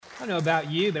I don't know about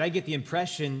you, but I get the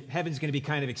impression heaven's going to be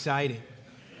kind of exciting.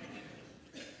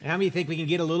 And how many think we can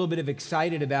get a little bit of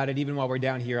excited about it even while we're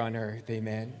down here on earth?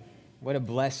 Amen. What a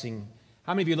blessing.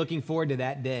 How many of you are looking forward to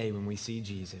that day when we see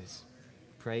Jesus?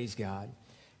 Praise God.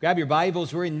 Grab your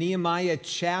Bibles. We're in Nehemiah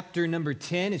chapter number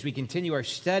 10 as we continue our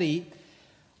study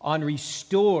on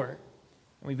restore.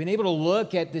 And we've been able to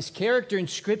look at this character in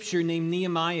Scripture named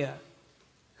Nehemiah,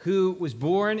 who was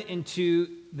born into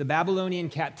the Babylonian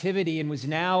captivity and was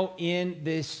now in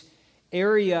this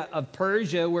area of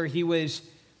Persia where he was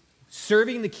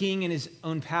serving the king in his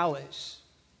own palace.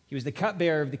 He was the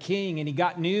cupbearer of the king, and he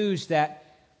got news that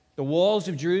the walls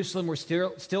of Jerusalem were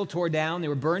still torn down. They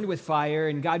were burned with fire,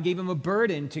 and God gave him a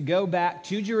burden to go back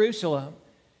to Jerusalem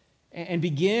and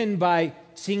begin by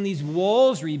seeing these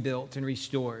walls rebuilt and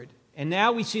restored. And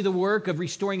now we see the work of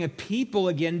restoring a people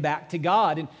again back to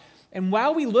God. And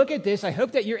while we look at this, I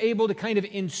hope that you're able to kind of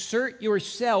insert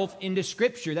yourself into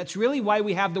Scripture. That's really why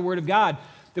we have the Word of God.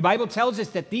 The Bible tells us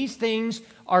that these things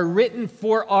are written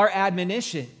for our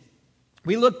admonition.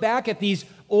 We look back at these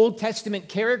Old Testament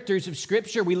characters of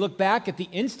Scripture. We look back at the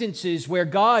instances where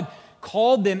God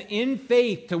called them in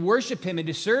faith to worship Him and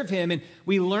to serve Him. And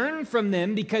we learn from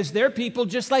them because they're people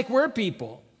just like we're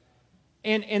people.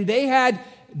 And they had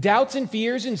doubts and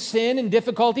fears and sin and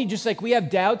difficulty, just like we have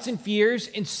doubts and fears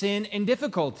and sin and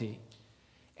difficulty.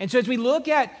 And so as we look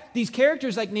at these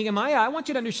characters like Nehemiah, I want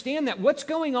you to understand that what's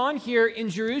going on here in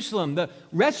Jerusalem, the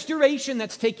restoration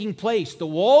that's taking place, the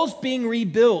walls being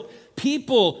rebuilt,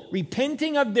 people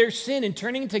repenting of their sin and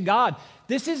turning to God,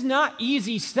 this is not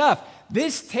easy stuff.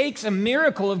 This takes a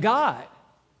miracle of God.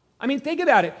 I mean, think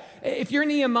about it. If you're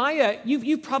Nehemiah,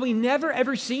 you've probably never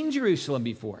ever seen Jerusalem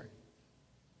before.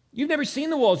 You've never seen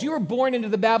the walls. You were born into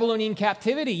the Babylonian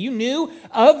captivity. You knew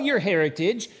of your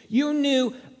heritage. You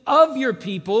knew of your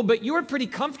people, but you were pretty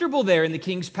comfortable there in the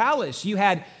king's palace. You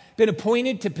had been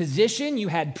appointed to position. You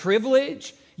had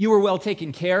privilege. You were well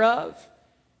taken care of.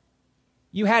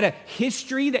 You had a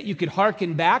history that you could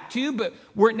hearken back to, but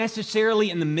weren't necessarily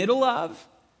in the middle of.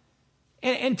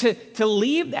 And to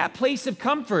leave that place of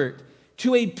comfort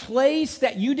to a place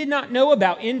that you did not know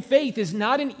about in faith is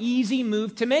not an easy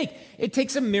move to make. It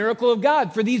takes a miracle of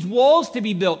God for these walls to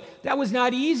be built. That was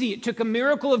not easy. It took a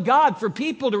miracle of God for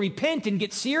people to repent and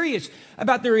get serious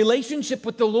about their relationship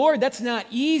with the Lord. That's not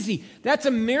easy. That's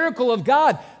a miracle of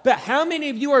God. But how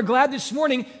many of you are glad this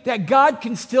morning that God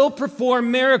can still perform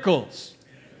miracles?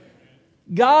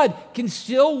 God can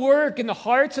still work in the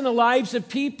hearts and the lives of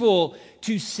people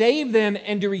to save them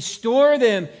and to restore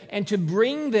them and to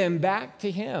bring them back to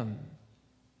Him.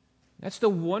 That's the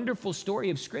wonderful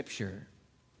story of Scripture.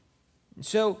 And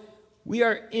so we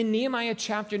are in Nehemiah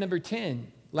chapter number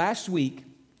 10. Last week,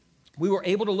 we were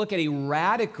able to look at a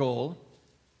radical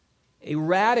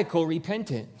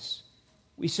repentance.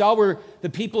 We saw where the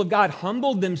people of God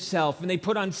humbled themselves and they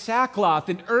put on sackcloth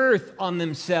and earth on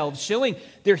themselves, showing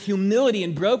their humility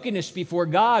and brokenness before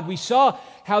God. We saw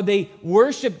how they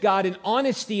worshiped God in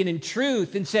honesty and in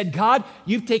truth and said, God,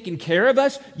 you've taken care of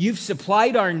us. You've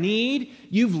supplied our need.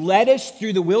 You've led us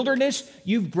through the wilderness.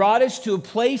 You've brought us to a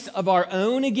place of our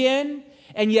own again.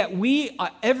 And yet we,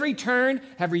 at every turn,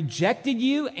 have rejected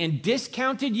you and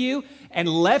discounted you and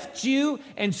left you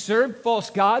and served false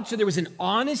gods. So there was an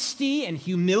honesty and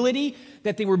humility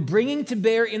that they were bringing to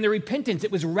bear in their repentance.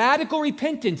 It was radical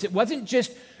repentance. It wasn't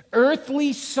just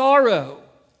earthly sorrow.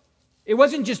 It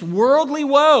wasn't just worldly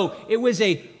woe. It was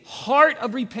a heart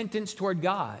of repentance toward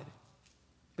God.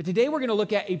 But today we're going to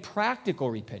look at a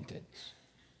practical repentance.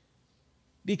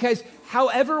 Because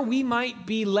however we might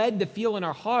be led to feel in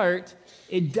our heart,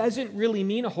 it doesn't really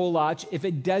mean a whole lot if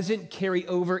it doesn't carry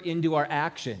over into our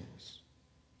actions.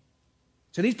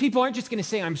 So these people aren't just going to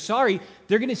say, I'm sorry.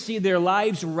 They're going to see their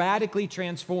lives radically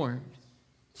transformed.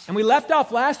 And we left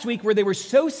off last week where they were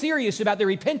so serious about their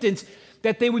repentance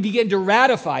that they would begin to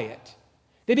ratify it.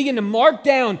 They begin to mark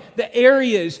down the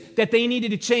areas that they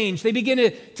needed to change. They begin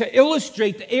to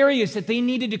illustrate the areas that they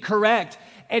needed to correct.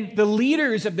 And the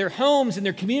leaders of their homes and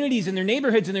their communities and their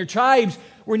neighborhoods and their tribes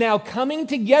were now coming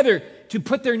together to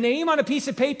put their name on a piece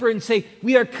of paper and say,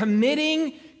 we are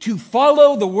committing to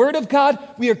follow the Word of God.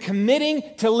 We are committing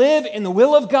to live in the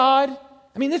will of God.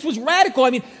 I mean, this was radical. I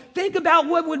mean, think about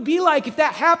what it would be like if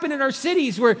that happened in our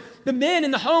cities where the men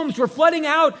in the homes were flooding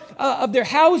out of their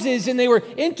houses and they were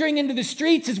entering into the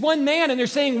streets as one man and they're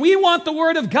saying, we want the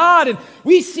Word of God and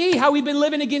we see how we've been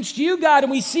living against you, God,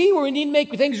 and we see where we need to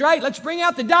make things right. Let's bring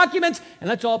out the documents and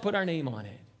let's all put our name on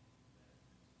it.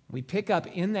 We pick up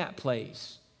in that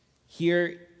place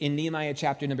here in Nehemiah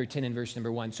chapter number 10 and verse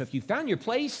number 1. So if you found your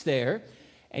place there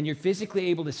and you're physically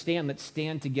able to stand, let's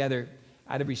stand together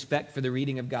out of respect for the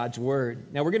reading of God's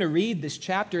word. Now, we're going to read this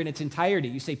chapter in its entirety.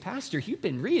 You say, Pastor, you've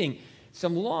been reading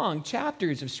some long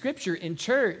chapters of Scripture in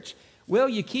church. Will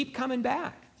you keep coming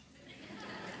back?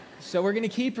 So we're going to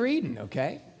keep reading,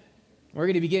 okay? We're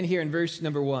going to begin here in verse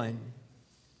number 1.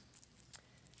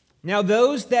 Now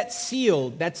those that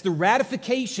sealed, that's the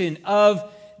ratification of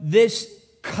this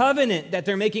covenant that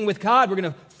they're making with God. We're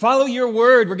going to follow your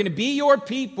word. We're going to be your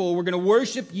people. We're going to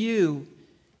worship you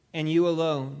and you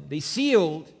alone. They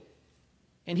sealed,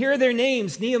 and here are their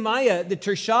names: Nehemiah the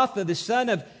Tirshatha, the son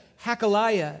of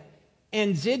Hakaliah,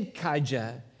 and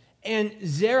Zidkijah, and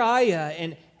Zeriah,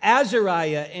 and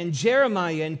Azariah, and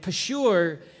Jeremiah, and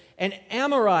Pashur, and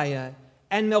Amariah,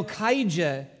 and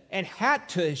Melchijah, and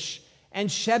Hattush, and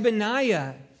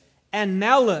Shebaniah, and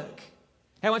Maluk.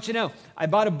 Hey, I want you to know, I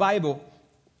bought a Bible.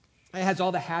 It has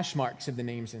all the hash marks of the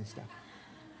names and stuff.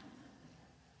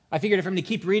 I figured if I'm going to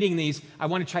keep reading these, I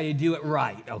want to try to do it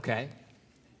right, okay?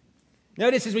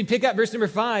 Notice as we pick up verse number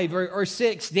 5 or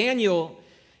 6, Daniel,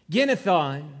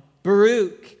 Ginnethon,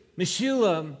 Baruch,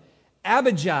 Meshullam,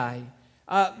 Abijah,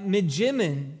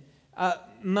 Mijimin,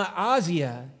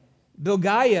 Maaziah,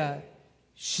 Bilgaiah,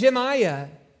 Shemaiah.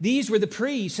 These were the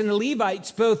priests, and the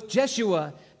Levites, both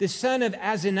Jeshua, the son of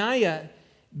Azaniah,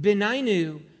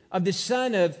 Beninu, of the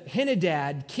son of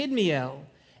Henadad, Kidmiel,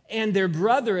 and their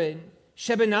brethren,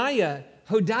 Shebaniah,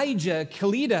 Hodijah,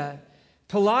 Kelida,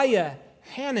 Peliah,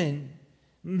 Hanan,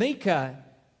 Micah,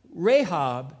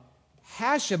 Rahab,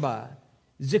 Hashabah,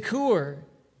 Zakur,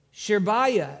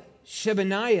 Sherebiah,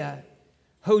 Shebaniah,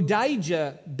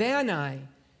 Hodijah, Bani,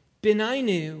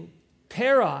 Beninu,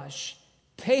 Parash,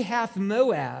 Pahath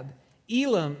Moab,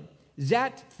 Elam,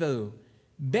 Zatho,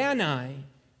 Bani,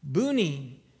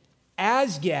 Buni,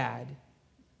 Asgad,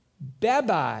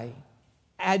 Bebai,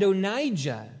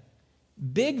 Adonijah,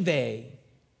 Bigvai,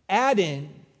 Adin,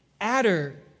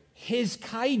 Adar,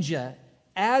 Hizkijah,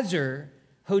 Azar,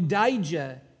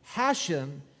 Hodijah,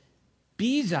 Hashem,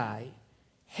 Bezai,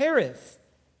 Harith,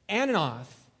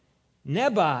 Anoth,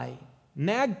 Nebai,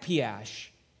 Magpiash,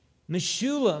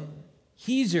 Meshullam,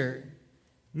 Hezer,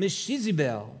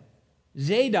 Meshizabel,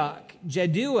 Zadok,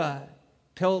 Jaddua,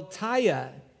 Peltiah,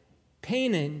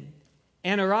 Panan,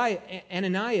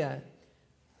 Ananiah,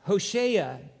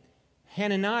 Hoshea,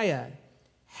 Hananiah,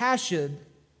 Hashab,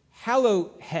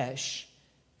 Halohesh,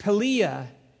 Peliah,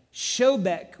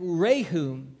 Shobek,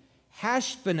 Rehum,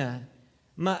 Hashbana,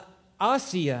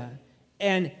 Maaseiah,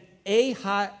 and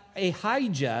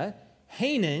Ahijah,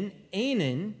 Hanan,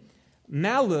 Anan,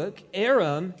 Maluk,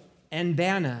 Aram, and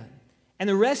Bana. And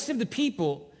the rest of the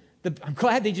people, I'm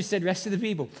glad they just said rest of the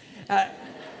people.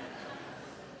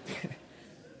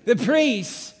 The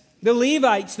priests, the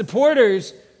Levites, the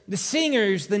porters, the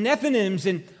singers, the Nethinims,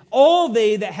 and all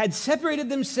they that had separated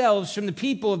themselves from the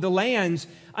people of the lands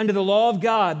under the law of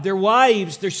God, their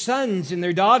wives, their sons, and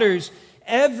their daughters,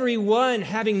 every one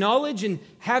having knowledge and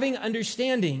having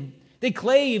understanding. They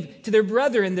clave to their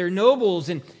brethren, their nobles,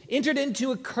 and entered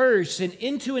into a curse and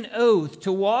into an oath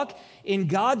to walk in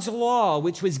God's law,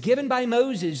 which was given by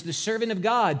Moses, the servant of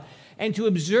God, and to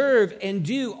observe and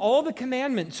do all the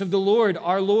commandments of the Lord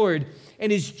our Lord,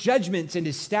 and his judgments and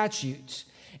his statutes,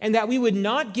 and that we would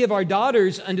not give our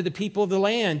daughters unto the people of the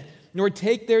land, nor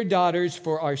take their daughters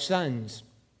for our sons.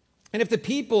 And if the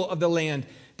people of the land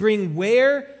bring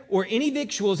ware or any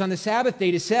victuals on the Sabbath day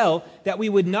to sell, that we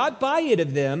would not buy it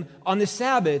of them on the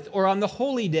Sabbath or on the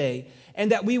holy day,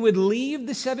 and that we would leave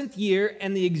the 7th year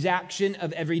and the exaction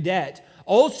of every debt.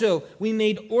 Also, we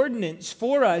made ordinance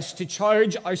for us to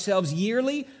charge ourselves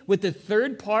yearly with the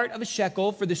 3rd part of a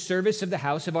shekel for the service of the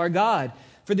house of our God,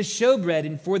 for the showbread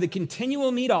and for the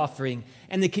continual meat offering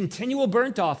and the continual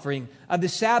burnt offering of the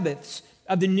Sabbaths,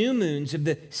 of the new moons, of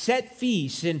the set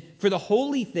feasts, and for the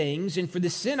holy things, and for the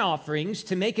sin offerings,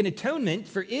 to make an atonement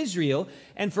for Israel,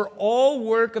 and for all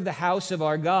work of the house of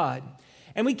our God.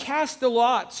 And we cast the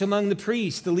lots among the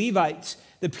priests, the Levites,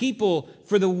 the people,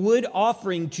 for the wood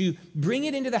offering to bring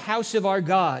it into the house of our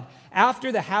God,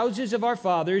 after the houses of our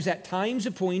fathers, at times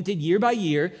appointed year by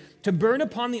year, to burn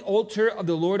upon the altar of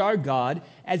the Lord our God,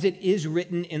 as it is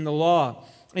written in the law,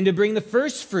 and to bring the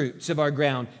first fruits of our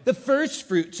ground, the first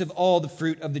fruits of all the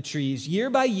fruit of the trees, year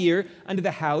by year, unto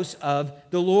the house of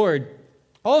the Lord.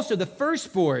 Also the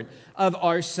firstborn of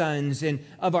our sons and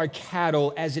of our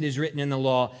cattle, as it is written in the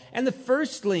law, and the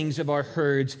firstlings of our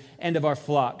herds and of our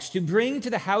flocks, to bring to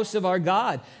the house of our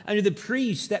God, unto the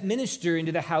priests that minister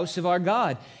into the house of our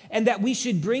God, and that we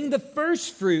should bring the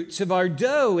first fruits of our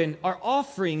dough and our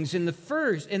offerings and the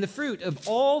fruit of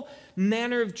all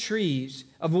manner of trees,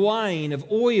 of wine,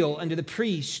 of oil unto the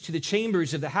priests to the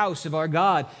chambers of the house of our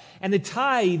God, and the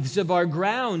tithes of our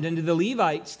ground unto the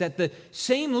Levites, that the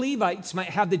same Levites might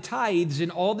have the tithes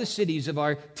in all the cities of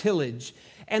our tillage.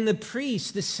 And the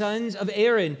priests, the sons of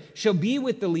Aaron, shall be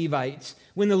with the Levites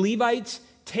when the Levites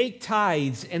take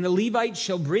tithes, and the Levites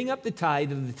shall bring up the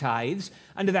tithe of the tithes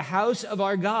unto the house of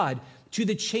our God, to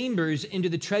the chambers into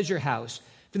the treasure house.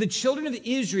 For the children of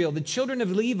Israel, the children of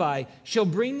Levi, shall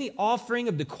bring the offering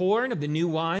of the corn, of the new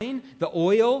wine, the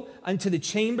oil, unto the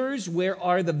chambers where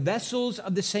are the vessels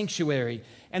of the sanctuary,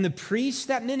 and the priests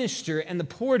that minister, and the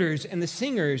porters, and the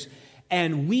singers,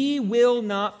 and we will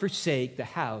not forsake the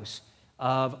house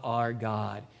of our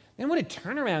God. And what a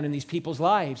turnaround in these people's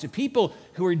lives. The people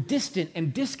who are distant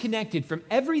and disconnected from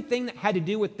everything that had to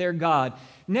do with their God,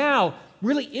 now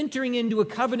really entering into a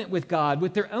covenant with God,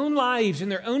 with their own lives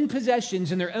and their own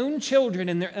possessions and their own children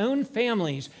and their own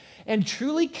families, and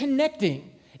truly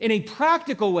connecting in a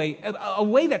practical way, a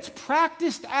way that's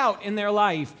practiced out in their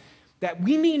life, that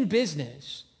we mean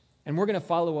business and we're going to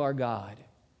follow our God.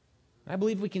 I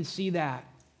believe we can see that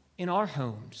in our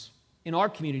homes, in our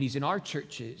communities, in our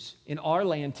churches, in our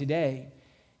land today,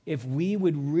 if we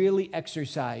would really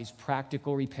exercise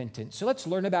practical repentance. So let's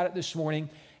learn about it this morning,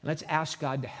 and let's ask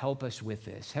God to help us with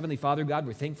this. Heavenly Father, God,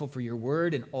 we're thankful for your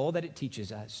word and all that it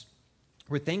teaches us.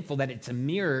 We're thankful that it's a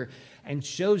mirror and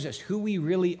shows us who we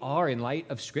really are in light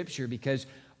of Scripture, because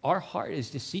our heart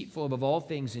is deceitful above all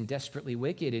things and desperately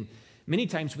wicked. And many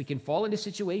times we can fall into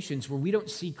situations where we don't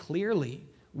see clearly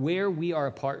where we are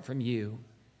apart from you.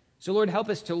 So, Lord, help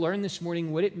us to learn this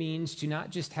morning what it means to not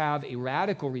just have a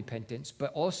radical repentance,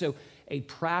 but also a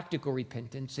practical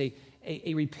repentance,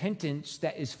 a repentance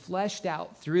that is fleshed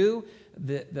out through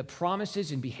the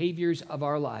promises and behaviors of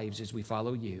our lives as we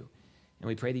follow you. And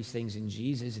we pray these things in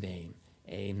Jesus' name.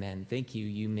 Amen. Thank you.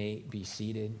 You may be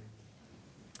seated.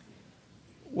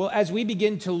 Well, as we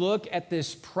begin to look at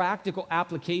this practical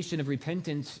application of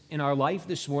repentance in our life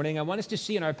this morning, I want us to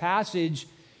see in our passage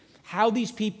how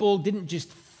these people didn't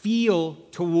just feel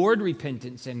toward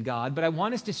repentance in God, but I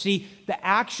want us to see the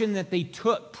action that they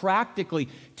took practically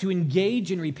to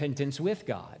engage in repentance with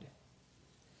God.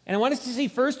 And I want us to see,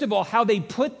 first of all, how they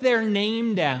put their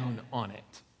name down on it.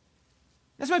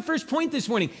 That's my first point this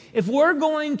morning. If we're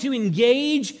going to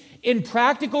engage in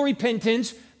practical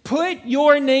repentance, put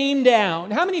your name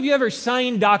down. How many of you ever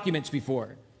signed documents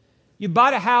before? You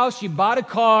bought a house, you bought a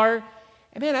car,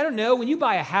 and man, I don't know, when you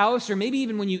buy a house, or maybe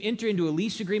even when you enter into a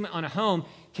lease agreement on a home,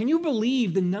 can you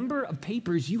believe the number of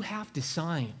papers you have to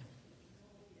sign?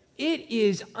 It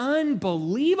is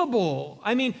unbelievable.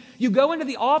 I mean, you go into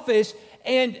the office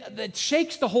and it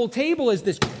shakes the whole table as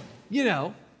this,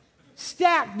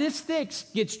 stack this thick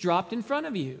gets dropped in front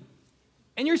of you.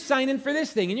 And you're signing for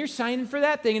this thing and you're signing for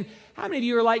that thing. And how many of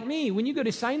you are like me? When you go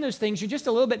to sign those things, you're just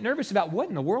a little bit nervous about what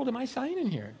in the world am I signing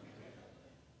here?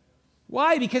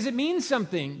 Why? Because it means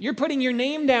something. You're putting your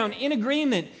name down in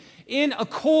agreement, in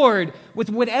accord with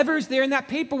whatever's there in that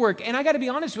paperwork. And I got to be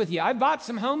honest with you, I've bought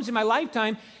some homes in my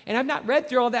lifetime and I've not read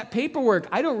through all that paperwork.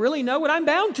 I don't really know what I'm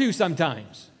bound to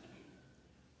sometimes.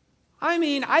 I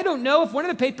mean, I don't know if one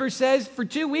of the papers says for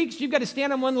 2 weeks you've got to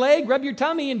stand on one leg, rub your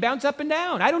tummy, and bounce up and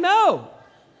down. I don't know.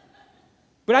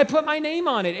 But I put my name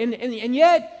on it. And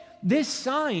yet, this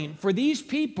sign for these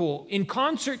people, in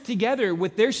concert together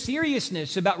with their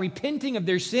seriousness about repenting of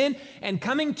their sin and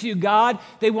coming to God,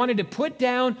 they wanted to put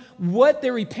down what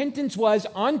their repentance was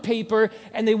on paper,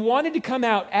 and they wanted to come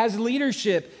out as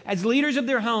leadership, as leaders of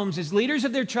their homes, as leaders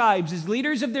of their tribes, as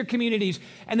leaders of their communities,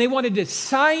 and they wanted to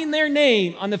sign their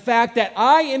name on the fact that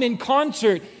I am in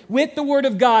concert with the Word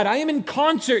of God. I am in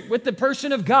concert with the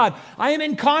person of God. I am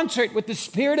in concert with the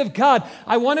Spirit of God.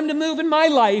 I want Him to move in my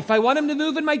life. I want Him to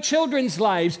move in my children's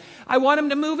lives. I want Him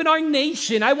to move in our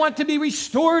nation. I want to be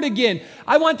restored again.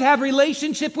 I want to have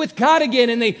relationship with God again.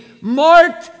 And they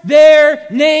marked their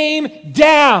name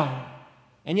down.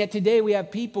 And yet today we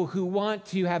have people who want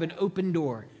to have an open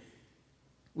door.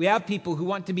 We have people who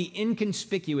want to be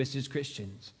inconspicuous as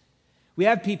Christians. We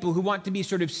have people who want to be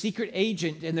sort of secret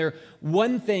agent, and they're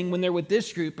one thing when they're with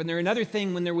this group, and they're another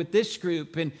thing when they're with this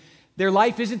group, and their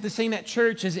life isn't the same at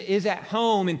church as it is at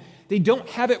home, and they don't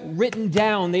have it written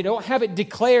down. They don't have it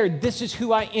declared, this is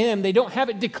who I am. They don't have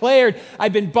it declared,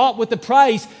 I've been bought with a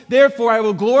price, therefore I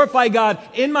will glorify God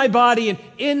in my body and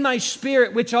in my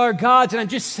spirit, which are God's. And I'm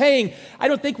just saying, I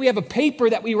don't think we have a paper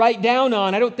that we write down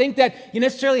on. I don't think that you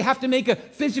necessarily have to make a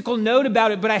physical note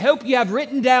about it, but I hope you have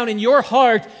written down in your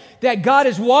heart that God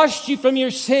has washed you from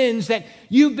your sins, that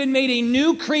you've been made a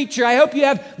new creature. I hope you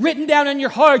have written down on your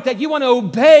heart that you want to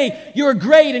obey your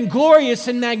great and glorious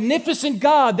and magnificent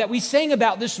God that we sang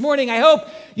about this morning. I hope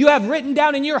you have written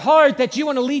down in your heart that you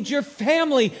want to lead your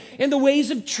family in the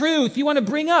ways of truth. You want to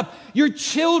bring up your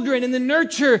children in the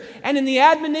nurture and in the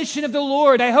admonition of the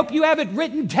Lord. I hope you have it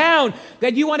written down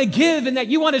that you want to give and that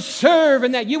you want to serve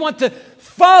and that you want to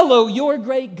follow your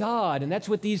great God. And that's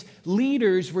what these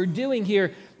leaders were doing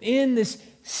here in this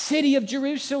city of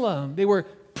Jerusalem. They were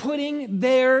putting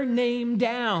their name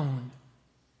down.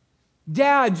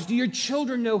 Dads, do your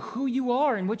children know who you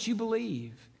are and what you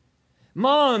believe?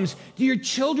 Moms, do your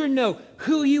children know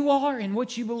who you are and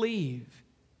what you believe?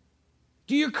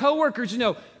 Do your coworkers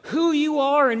know who you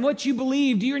are and what you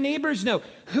believe? Do your neighbors know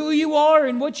who you are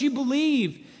and what you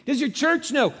believe? Does your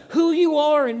church know who you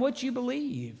are and what you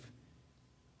believe?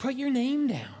 Put your name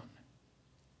down.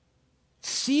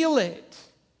 Seal it.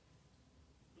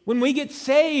 When we get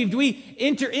saved, we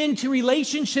enter into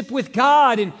relationship with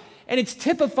God, and it's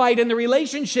typified in the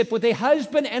relationship with a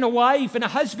husband and a wife. And a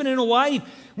husband and a wife,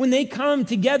 when they come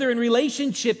together in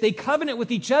relationship, they covenant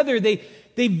with each other. They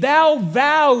vow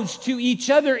vows to each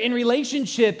other in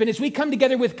relationship. And as we come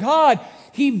together with God,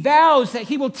 He vows that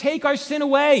He will take our sin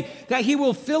away, that He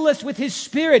will fill us with His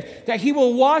Spirit, that He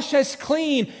will wash us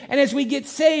clean. And as we get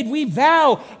saved, we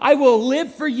vow, I will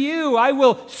live for you, I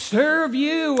will serve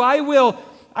you, I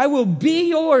will be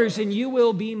yours and you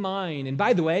will be mine. And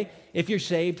by the way, if you're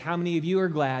saved, how many of you are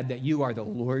glad that you are the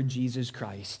Lord Jesus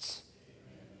Christ's?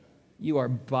 You are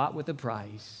bought with a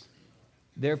price.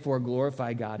 Therefore,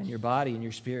 glorify God in your body and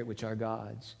your spirit, which are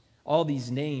God's. All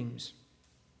these names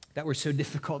that were so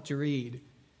difficult to read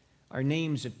are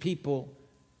names of people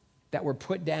that were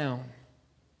put down.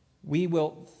 We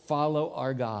will follow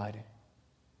our God.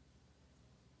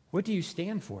 What do you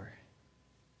stand for?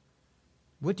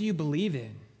 What do you believe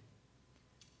in?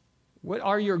 What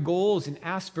are your goals and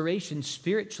aspirations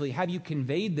spiritually? Have you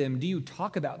conveyed them? Do you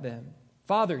talk about them?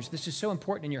 Fathers, this is so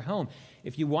important in your home.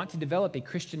 If you want to develop a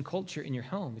Christian culture in your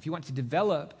home, if you want to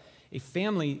develop a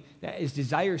family that is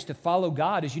desires to follow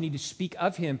God, as you need to speak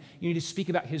of Him, you need to speak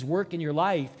about His work in your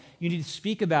life, you need to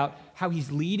speak about how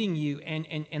He's leading you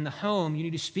and the home, you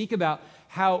need to speak about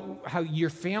how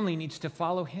your family needs to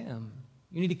follow Him.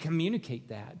 You need to communicate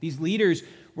that. These leaders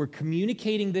were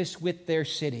communicating this with their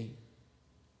city.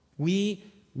 We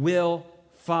will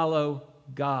follow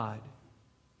God.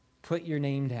 Put your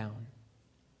name down.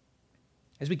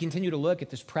 As we continue to look at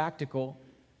this practical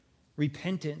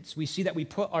repentance, we see that we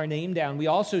put our name down. We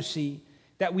also see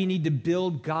that we need to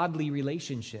build godly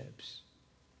relationships.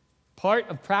 Part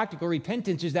of practical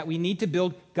repentance is that we need to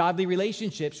build godly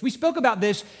relationships. We spoke about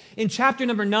this in chapter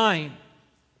number 9.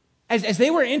 As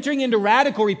they were entering into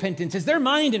radical repentance, as their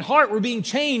mind and heart were being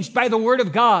changed by the Word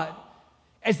of God,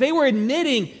 as they were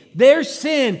admitting their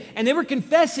sin and they were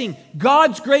confessing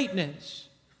God's greatness,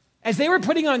 as they were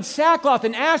putting on sackcloth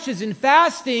and ashes and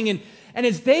fasting, and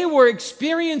as they were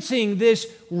experiencing this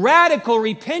radical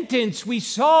repentance, we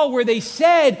saw where they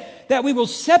said that we will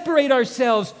separate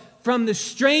ourselves from the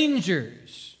strangers.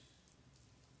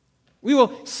 We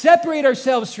will separate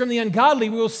ourselves from the ungodly.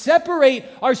 We will separate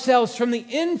ourselves from the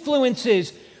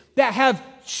influences that have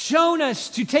shown us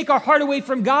to take our heart away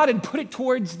from God and put it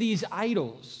towards these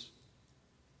idols.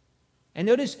 And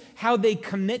notice how they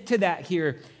commit to that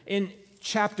here in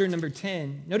chapter number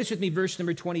 10. Notice with me verse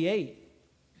number 28.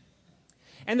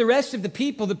 And the rest of the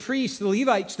people, the priests, the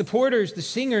Levites, the porters, the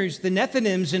singers, the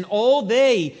Nethinims, and all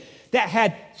they that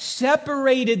had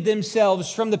separated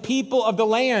themselves from the people of the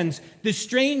lands, the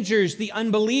strangers, the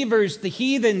unbelievers, the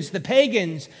heathens, the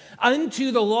pagans,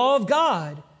 unto the law of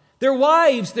God, their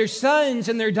wives, their sons,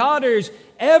 and their daughters,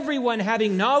 everyone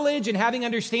having knowledge and having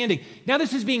understanding. Now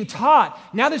this is being taught.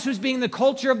 Now this was being the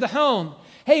culture of the home.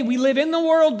 Hey, we live in the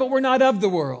world, but we're not of the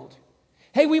world.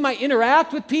 Hey, we might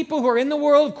interact with people who are in the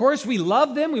world. Of course, we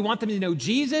love them. We want them to know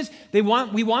Jesus. We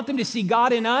want them to see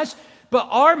God in us. But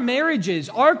our marriages,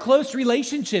 our close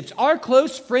relationships, our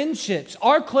close friendships,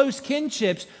 our close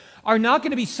kinships are not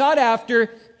going to be sought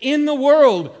after in the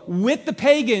world with the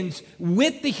pagans,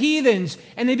 with the heathens,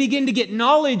 and they begin to get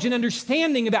knowledge and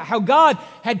understanding about how God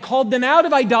had called them out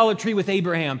of idolatry with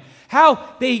Abraham,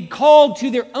 how they called to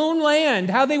their own land,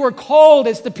 how they were called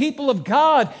as the people of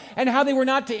God, and how they were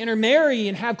not to intermarry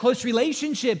and have close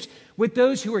relationships with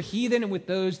those who are heathen and with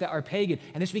those that are pagan.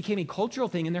 And this became a cultural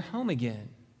thing in their home again.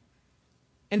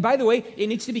 And by the way, it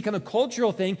needs to become a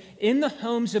cultural thing in the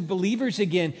homes of believers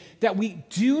again, that we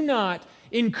do not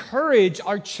encourage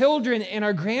our children and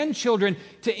our grandchildren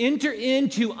to enter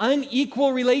into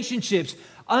unequal relationships,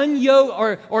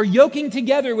 or yoking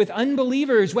together with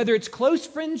unbelievers, whether it's close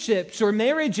friendships or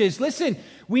marriages. Listen,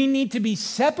 we need to be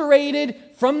separated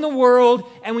from the world,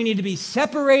 and we need to be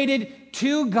separated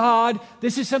to God.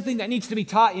 This is something that needs to be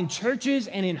taught in churches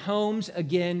and in homes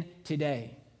again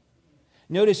today.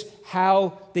 Notice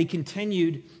how they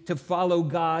continued to follow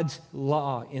God's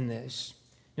law in this.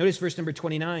 Notice verse number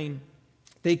 29.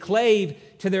 They clave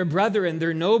to their brethren,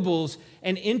 their nobles,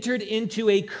 and entered into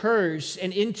a curse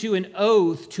and into an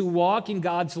oath to walk in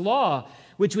God's law,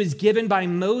 which was given by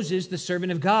Moses, the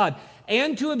servant of God,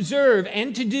 and to observe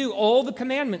and to do all the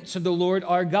commandments of the Lord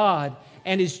our God,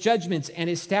 and his judgments and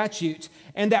his statutes,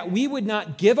 and that we would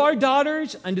not give our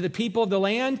daughters unto the people of the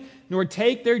land, nor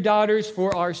take their daughters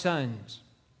for our sons.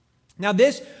 Now,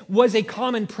 this was a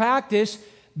common practice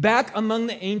back among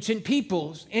the ancient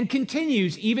peoples and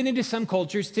continues even into some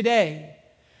cultures today,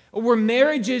 where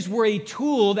marriages were a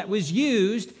tool that was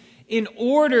used in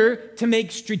order to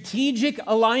make strategic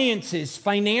alliances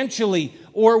financially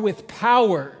or with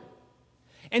power.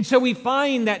 And so we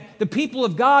find that the people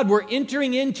of God were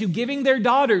entering into giving their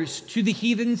daughters to the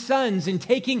heathen sons and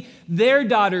taking their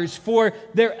daughters for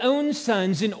their own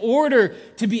sons in order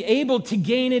to be able to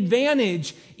gain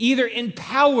advantage either in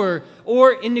power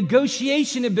or in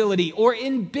negotiation ability or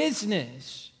in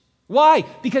business. Why?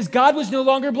 Because God was no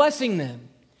longer blessing them.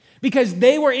 Because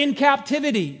they were in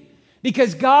captivity.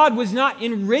 Because God was not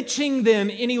enriching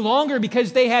them any longer,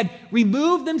 because they had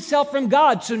removed themselves from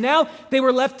God. So now they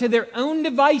were left to their own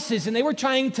devices, and they were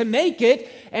trying to make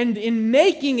it, and in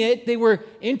making it, they were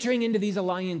entering into these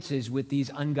alliances with these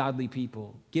ungodly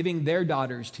people, giving their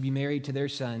daughters to be married to their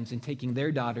sons and taking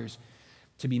their daughters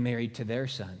to be married to their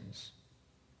sons.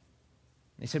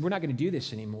 They said, we're not going to do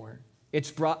this anymore. It's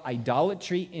brought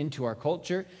idolatry into our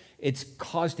culture. It's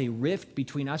caused a rift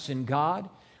between us and God.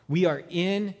 We are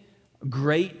in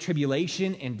great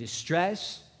tribulation and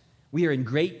distress. We are in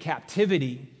great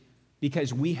captivity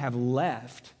because we have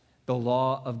left the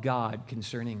law of God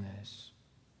concerning this.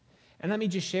 And let me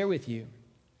just share with you,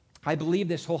 I believe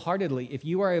this wholeheartedly. If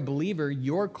you are a believer,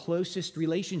 your closest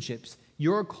relationships,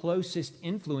 your closest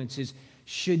influences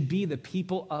should be the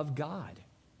people of God.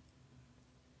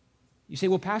 You say,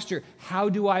 well, Pastor, how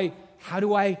do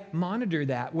I monitor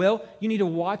that? Well, you need to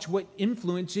watch what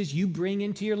influences you bring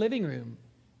into your living room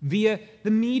via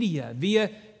the media, via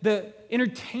the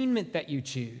entertainment that you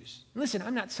choose. Listen,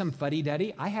 I'm not some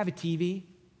fuddy-duddy. I have a TV.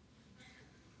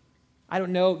 I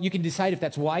don't know, you can decide if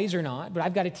that's wise or not, but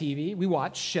I've got a TV. We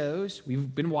watch shows.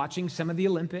 We've been watching some of the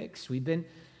Olympics. We've been,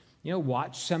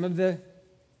 watch some of the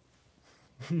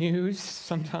news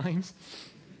sometimes.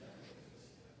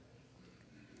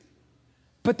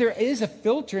 But there is a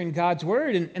filter in God's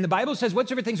word. And the Bible says,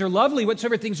 whatsoever things are lovely,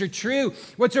 whatsoever things are true,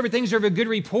 whatsoever things are of a good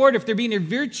report, if there be any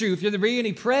virtue, if there be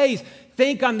any praise,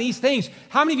 think on these things.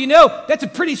 How many of you know that's a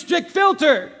pretty strict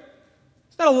filter?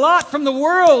 It's not a lot from the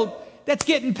world that's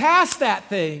getting past that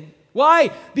thing. Why?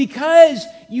 Because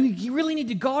you really need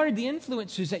to guard the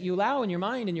influences that you allow in your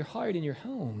mind and your heart and your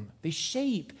home. They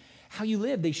shape how you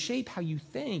live. They shape how you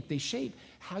think. They shape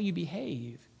how you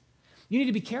behave. You need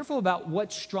to be careful about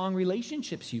what strong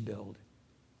relationships you build.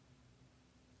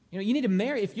 You need to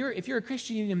marry, if you're a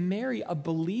Christian, you need to marry a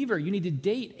believer. You need to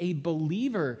date a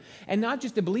believer. And not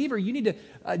just a believer, you need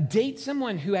to date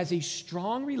someone who has a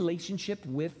strong relationship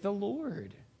with the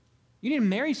Lord. You need to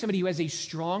marry somebody who has a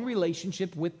strong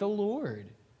relationship with the Lord.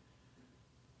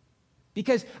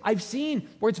 Because I've seen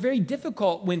where it's very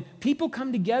difficult when people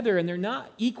come together and they're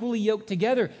not equally yoked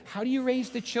together. How do you raise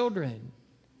the children?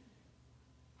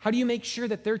 How do you make sure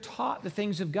that they're taught the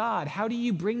things of God? How do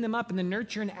you bring them up in the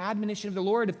nurture and admonition of the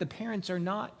Lord if the parents are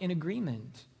not in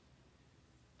agreement?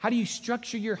 How do you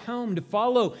structure your home to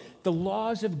follow the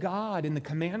laws of God and the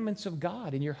commandments of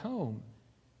God in your home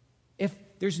if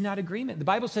there's not agreement? The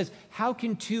Bible says, how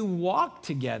can two walk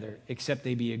together except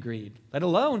they be agreed? Let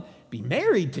alone be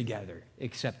married together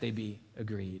except they be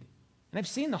agreed. And I've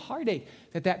seen the heartache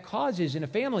that causes in a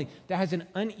family that has an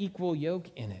unequal yoke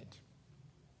in it.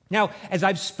 Now, as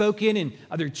I've spoken in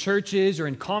other churches or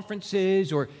in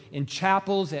conferences or in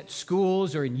chapels at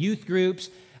schools or in youth groups,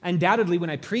 undoubtedly when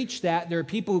I preach that, there are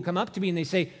people who come up to me and they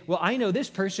say, well, I know this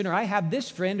person, or I have this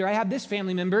friend, or I have this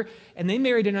family member, and they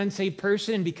married an unsaved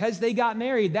person, and because they got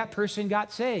married, that person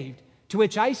got saved. To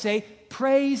which I say,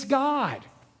 praise God.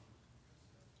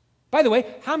 By the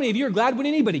way, how many of you are glad when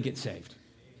anybody gets saved?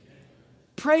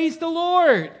 Praise the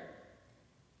Lord.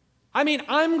 I mean,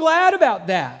 I'm glad about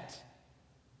that.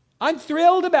 I'm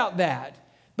thrilled about that.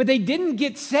 But they didn't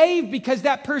get saved because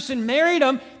that person married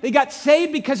them. They got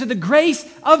saved because of the grace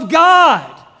of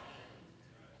God.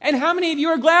 And how many of you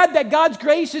are glad that God's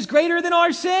grace is greater than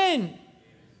our sin?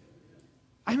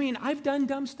 I mean, I've done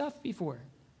dumb stuff before.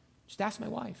 Just ask my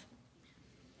wife.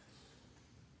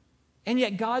 And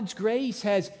yet God's grace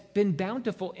has been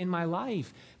bountiful in my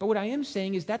life. But what I am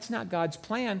saying is that's not God's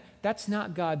plan. That's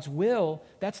not God's will.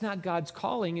 That's not God's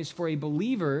calling, is for a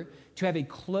believer to have a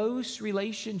close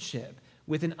relationship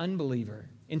with an unbeliever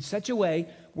in such a way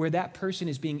where that person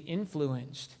is being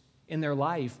influenced in their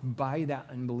life by that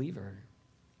unbeliever.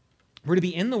 We're to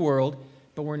be in the world,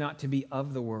 but we're not to be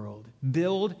of the world.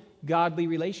 Build godly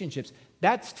relationships.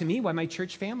 That's, to me, why my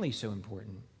church family is so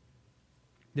important.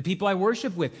 The people I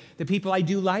worship with, the people I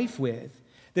do life with,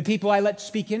 the people I let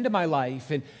speak into my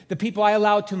life, and the people I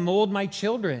allow to mold my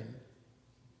children.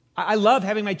 I love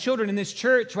having my children in this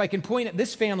church where I can point at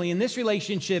this family and this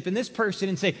relationship and this person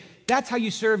and say, that's how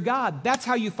you serve God. That's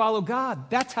how you follow God.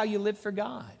 That's how you live for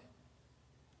God.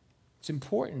 It's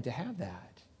important to have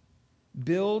that.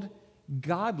 Build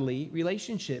godly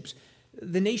relationships.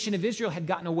 The nation of Israel had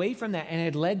gotten away from that and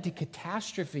had led to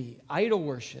catastrophe, idol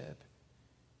worship,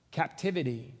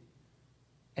 captivity.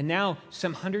 And now,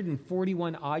 some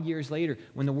 141 odd years later,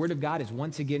 when the Word of God is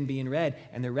once again being read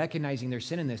and they're recognizing their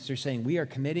sin in this, they're saying, we are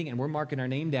committing and we're marking our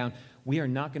name down. We are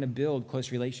not going to build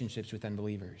close relationships with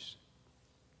unbelievers.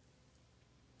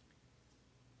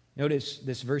 Notice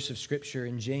this verse of Scripture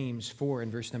in James 4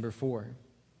 and verse number 4.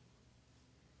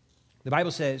 The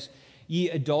Bible says, ye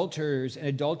adulterers and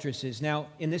adulteresses. Now,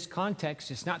 in this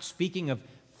context, it's not speaking of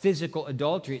physical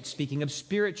adultery, it's speaking of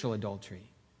spiritual adultery.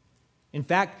 In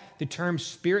fact, the term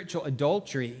spiritual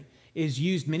adultery is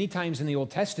used many times in the Old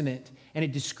Testament, and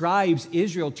it describes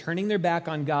Israel turning their back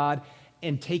on God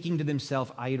and taking to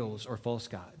themselves idols or false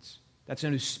gods. That's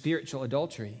known as spiritual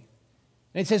adultery.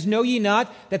 And it says, know ye not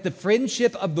that the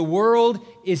friendship of the world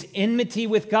is enmity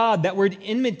with God? That word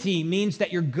enmity means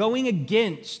that you're going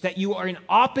against, that you are in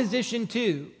opposition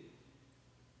to.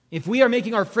 If we are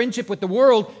making our friendship with the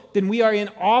world, then we are in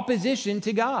opposition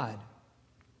to God.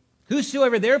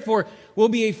 Whosoever therefore will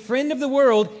be a friend of the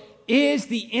world is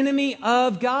the enemy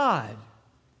of God.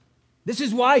 This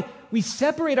is why we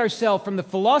separate ourselves from the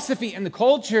philosophy and the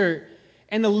culture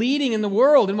and the leading in the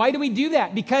world. And why do we do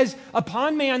that? Because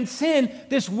upon man's sin,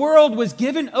 this world was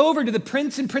given over to the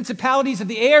prince and principalities of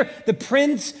the air, the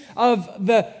prince of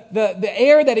the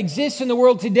air that exists in the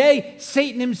world today.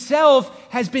 Satan himself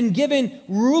has been given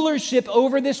rulership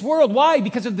over this world. Why?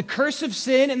 Because of the curse of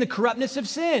sin and the corruptness of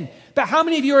sin. But how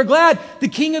many of you are glad the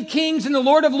King of Kings and the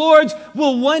Lord of Lords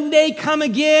will one day come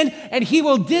again and he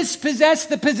will dispossess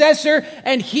the possessor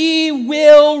and he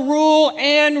will rule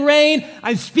and reign?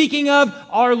 I'm speaking of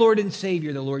our Lord and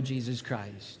Savior, the Lord Jesus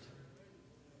Christ.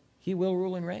 He will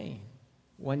rule and reign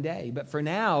one day. But for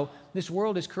now, this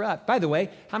world is corrupt. By the way,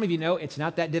 how many of you know it's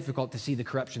not that difficult to see the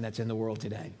corruption that's in the world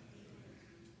today?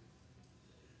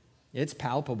 It's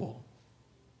palpable.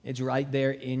 It's right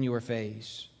there in your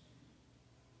face.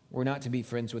 We're not to be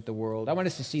friends with the world. I want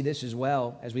us to see this as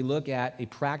well. As we look at a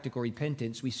practical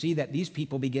repentance, we see that these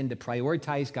people begin to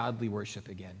prioritize godly worship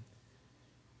again.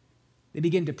 They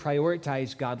begin to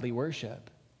prioritize godly worship.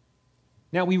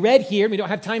 Now, we read here, we don't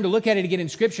have time to look at it again in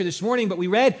Scripture this morning, but we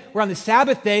read where on the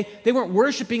Sabbath day, they weren't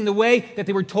worshiping the way that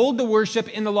they were told to worship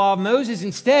in the law of Moses.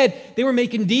 Instead, they were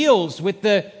making deals with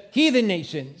the heathen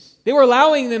nations. They were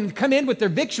allowing them to come in with their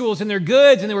victuals and their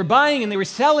goods, and they were buying and they were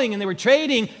selling and they were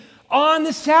trading on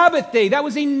the Sabbath day. That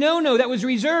was a no-no. That was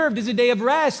reserved as a day of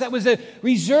rest. That was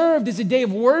reserved as a day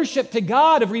of worship to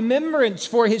God, of remembrance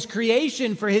for His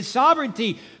creation, for His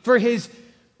sovereignty, for His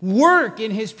work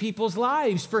in His people's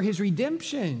lives, for His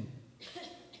redemption.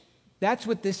 That's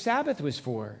what this Sabbath was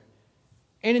for.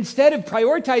 And instead of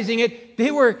prioritizing it, they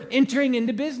were entering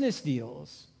into business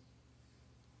deals.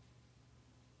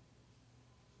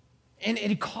 And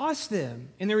it cost them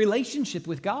in their relationship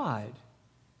with God.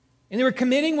 And they were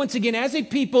committing, once again, as a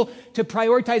people, to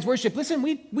prioritize worship. Listen,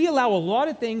 we allow a lot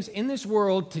of things in this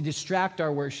world to distract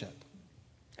our worship.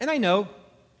 And I know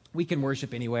we can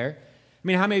worship anywhere. I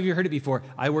mean, how many of you heard it before?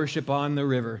 I worship on the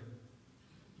river.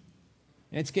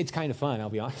 And it's kind of fun, I'll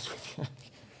be honest with you.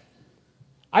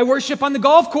 I worship on the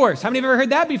golf course. How many have ever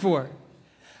heard that before?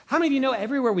 How many of you know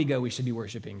everywhere we go, we should be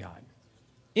worshiping God?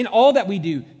 In all that we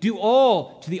do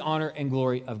all to the honor and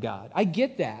glory of God. I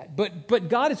get that. But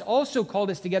God has also called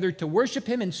us together to worship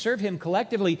Him and serve Him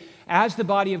collectively as the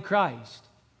body of Christ.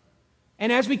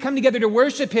 And as we come together to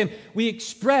worship Him, we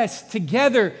express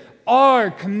together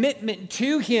our commitment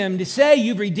to Him to say,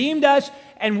 you've redeemed us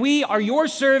and we are your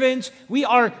servants. We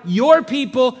are your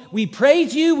people. We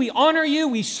praise you. We honor you.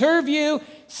 We serve you.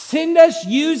 Send us,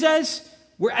 use us.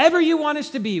 Wherever you want us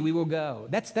to be, we will go.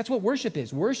 That's what worship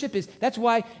is. That's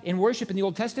why in worship in the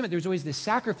Old Testament, there's always this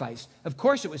sacrifice. Of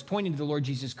course, it was pointing to the Lord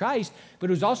Jesus Christ, but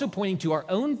it was also pointing to our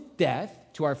own death,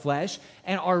 to our flesh,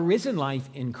 and our risen life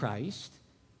in Christ.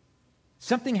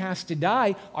 Something has to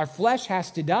die. Our flesh has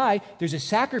to die. There's a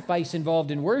sacrifice involved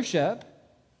in worship.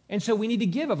 And so we need to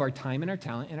give of our time and our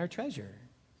talent and our treasure.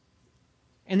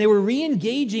 And they were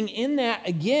re-engaging in that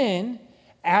again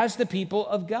as the people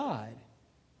of God.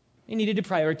 They needed to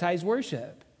prioritize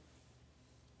worship.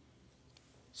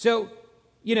 So,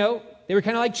 they were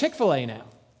kind of like Chick-fil-A now.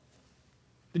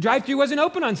 The drive-thru wasn't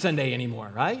open on Sunday anymore,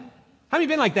 right? How many have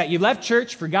been like that? You left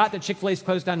church, forgot that Chick-fil-A's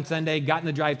closed on Sunday, got in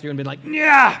the drive-thru and been like,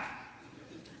 yeah,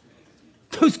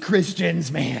 those Christians,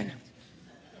 man.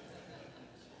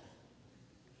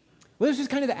 Well, this is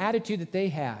kind of the attitude that they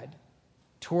had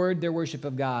toward their worship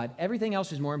of God. Everything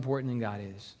else is more important than God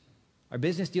is. Our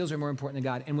business deals are more important than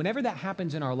God. And whenever that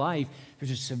happens in our life,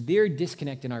 there's a severe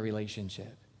disconnect in our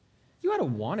relationship. You ought to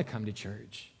want to come to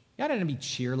church. You ought to be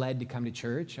cheer-led to come to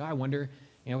church. Oh, I wonder,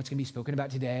 what's going to be spoken about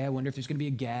today. I wonder if there's going to be a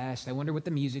guest. I wonder what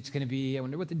the music's going to be. I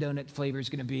wonder what the donut flavor is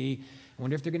going to be. I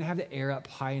wonder if they're going to have the air up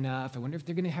high enough. I wonder if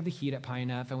they're going to have the heat up high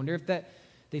enough. I wonder if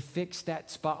they fixed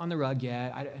that spot on the rug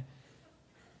yet.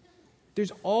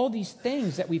 There's all these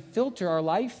things that we filter our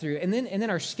life through. And then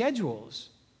our schedules.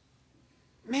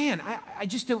 Man, I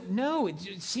just don't know.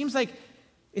 It seems like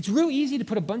it's real easy to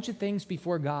put a bunch of things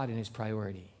before God in his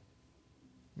priority.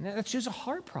 And that's just a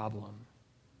heart problem.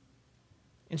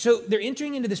 And so they're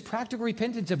entering into this practical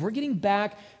repentance of we're getting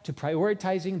back to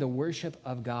prioritizing the worship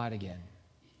of God again.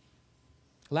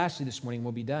 Lastly, this morning,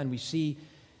 we'll be done. We see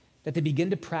that they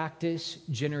begin to practice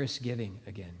generous giving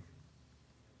again.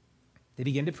 They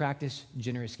begin to practice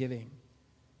generous giving.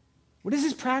 What does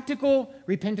this practical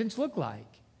repentance look like?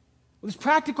 Well, this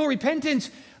practical repentance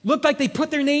looked like they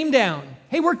put their name down.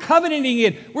 Hey, we're covenanting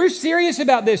it. We're serious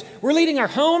about this. We're leading our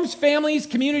homes, families,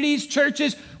 communities,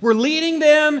 churches. We're leading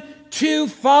them to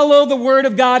follow the word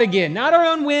of God again. Not our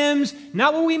own whims,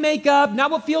 not what we make up,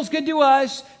 not what feels good to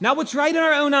us, not what's right in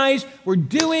our own eyes. We're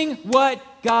doing what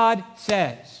God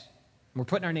says. And we're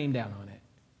putting our name down on it.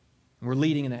 And we're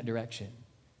leading in that direction.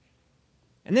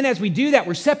 And then as we do that,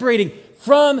 we're separating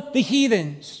from the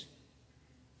heathens.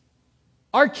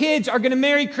 Our kids are going to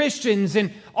marry Christians,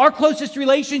 and our closest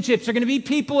relationships are going to be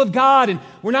people of God, and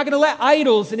we're not going to let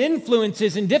idols and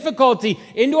influences and difficulty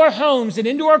into our homes and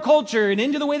into our culture and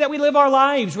into the way that we live our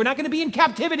lives. We're not going to be in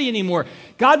captivity anymore.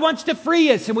 God wants to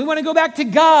free us, and we want to go back to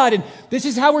God, and this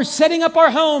is how we're setting up our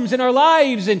homes and our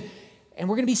lives, and we're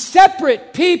going to be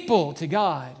separate people to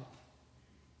God,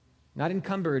 not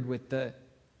encumbered with the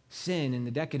sin and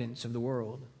the decadence of the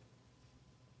world.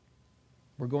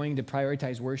 We're going to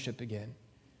prioritize worship again.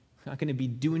 We're not going to be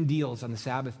doing deals on the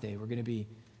Sabbath day. We're going to be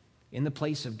in the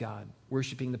place of God,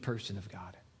 worshiping the person of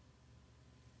God.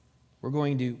 We're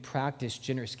going to practice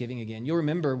generous giving again. You'll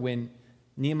remember when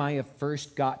Nehemiah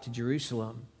first got to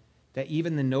Jerusalem, that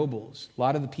even the nobles, a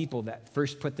lot of the people that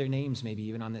first put their names maybe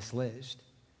even on this list,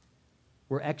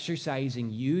 were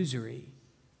exercising usury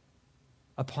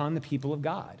upon the people of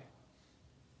God.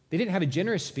 They didn't have a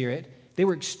generous spirit. They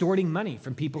were extorting money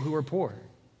from people who were poor.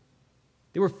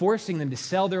 They were forcing them to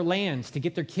sell their lands to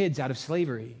get their kids out of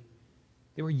slavery.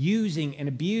 They were using and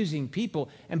abusing people.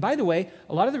 And by the way,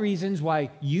 a lot of the reasons why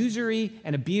usury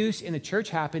and abuse in the church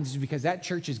happens is because that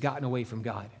church has gotten away from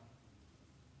God.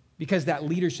 Because that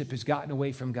leadership has gotten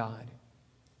away from God.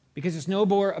 Because it's no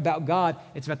more about God,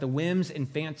 it's about the whims and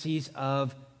fancies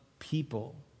of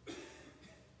people.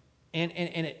 And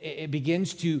it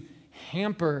begins to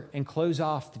hamper and close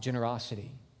off the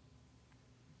generosity.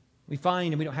 We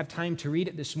find, and we don't have time to read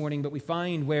it this morning, but we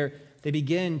find where they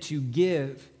begin to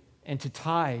give and to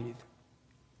tithe.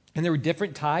 And there were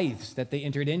different tithes that they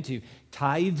entered into.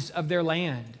 Tithes of their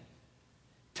land,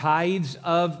 tithes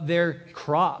of their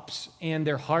crops and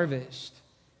their harvest.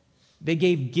 They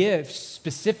gave gifts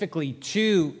specifically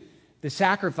to the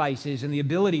sacrifices and the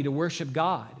ability to worship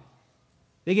God.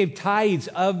 They gave tithes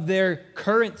of their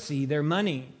currency, their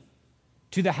money,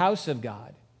 to the house of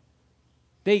God.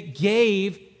 They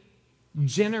gave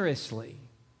generously.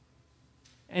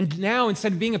 And now,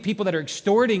 instead of being a people that are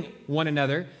extorting one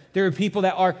another, there are people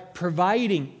that are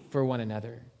providing for one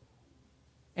another.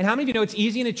 And how many of you know it's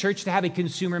easy in a church to have a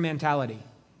consumer mentality?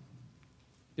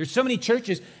 There's so many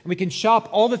churches, and we can shop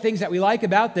all the things that we like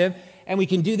about them, and we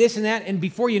can do this and that, and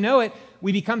before you know it,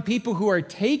 we become people who are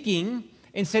taking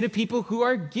instead of people who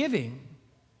are giving.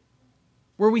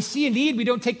 Where we see a need, we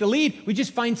don't take the lead, we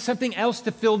just find something else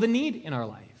to fill the need in our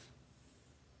life.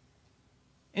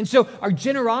 And so our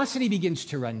generosity begins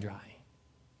to run dry.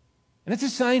 And that's a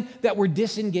sign that we're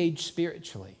disengaged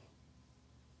spiritually.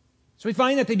 So we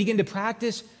find that they begin to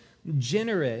practice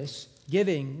generous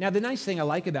giving. Now, the nice thing I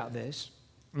like about this,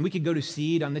 and we could go to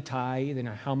seed on the tithe and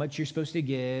how much you're supposed to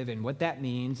give and what that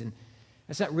means, and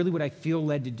that's not really what I feel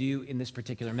led to do in this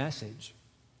particular message.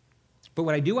 But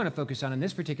what I do want to focus on in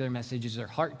this particular message is their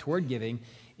heart toward giving.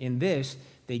 In this,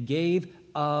 they gave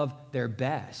of their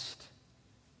best.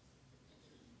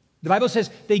 The Bible says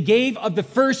they gave of the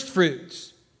first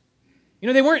fruits.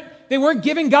 You know, they weren't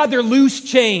giving God their loose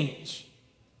change.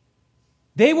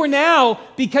 They were now,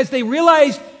 because they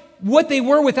realized what they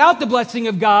were without the blessing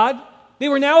of God, they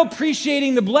were now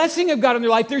appreciating the blessing of God in their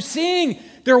life. They're seeing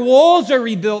their walls are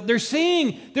rebuilt. They're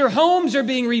seeing their homes are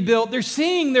being rebuilt. They're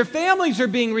seeing their families are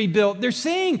being rebuilt. They're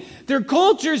seeing their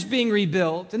cultures being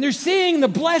rebuilt. And they're seeing the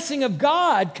blessing of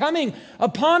God coming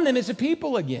upon them as a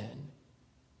people again.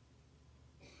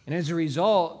 And as a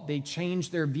result, they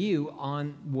change their view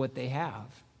on what they have.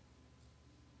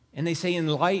 And they say, in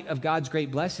light of God's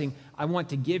great blessing, I want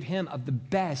to give him of the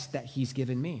best that he's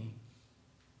given me.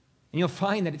 And you'll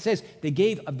find that it says they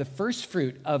gave of the first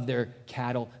fruit of their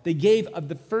cattle. They gave of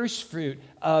the first fruit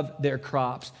of their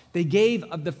crops. They gave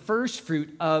of the first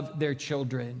fruit of their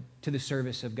children to the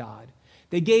service of God.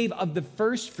 They gave of the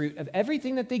first fruit of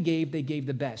everything that they gave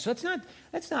the best. So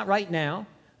let's not right now.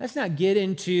 Let's not get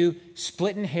into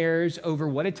splitting hairs over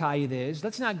what a tithe is.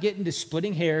 Let's not get into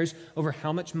splitting hairs over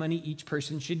how much money each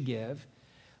person should give.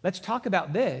 Let's talk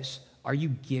about this. Are you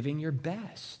giving your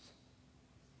best?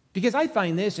 Because I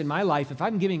find this in my life, if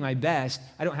I'm giving my best,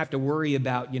 I don't have to worry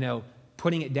about,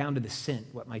 putting it down to the cent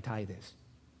what my tithe is.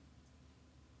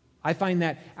 I find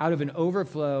that out of an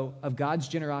overflow of God's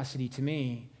generosity to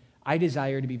me, I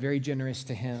desire to be very generous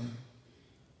to him.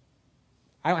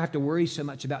 I don't have to worry so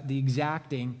much about the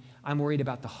exacting. I'm worried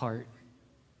about the heart.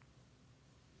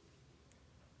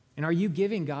 And are you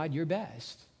giving God your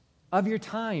best? Of your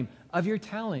time, of your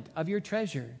talent, of your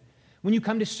treasure? When you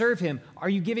come to serve him, are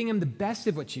you giving him the best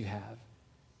of what you have?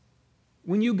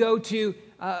 When you go to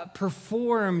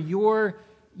perform your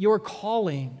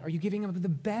calling, are you giving him the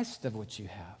best of what you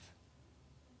have?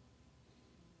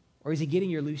 Or is he getting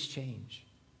your loose change?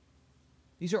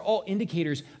 These are all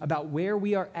indicators about where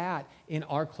we are at in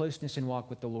our closeness and walk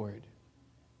with the Lord.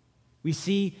 We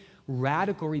see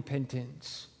radical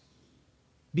repentance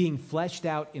being fleshed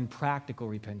out in practical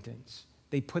repentance.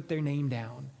 They put their name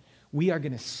down. We are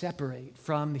going to separate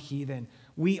from the heathen.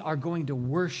 We are going to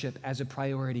worship as a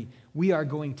priority. We are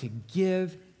going to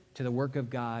give to the work of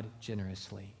God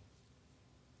generously.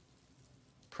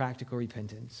 Practical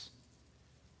repentance.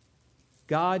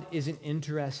 God isn't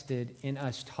interested in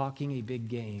us talking a big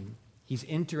game. He's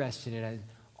interested in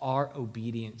our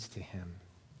obedience to him.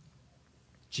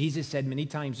 Jesus said many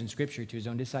times in Scripture to his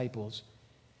own disciples,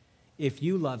 if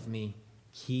you love me,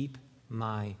 keep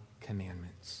my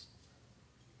commandments.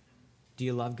 Do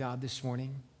you love God this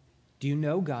morning? Do you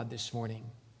know God this morning?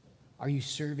 Are you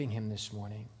serving him this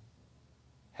morning?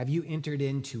 Have you entered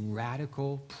into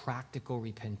radical, practical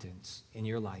repentance in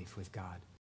your life with God?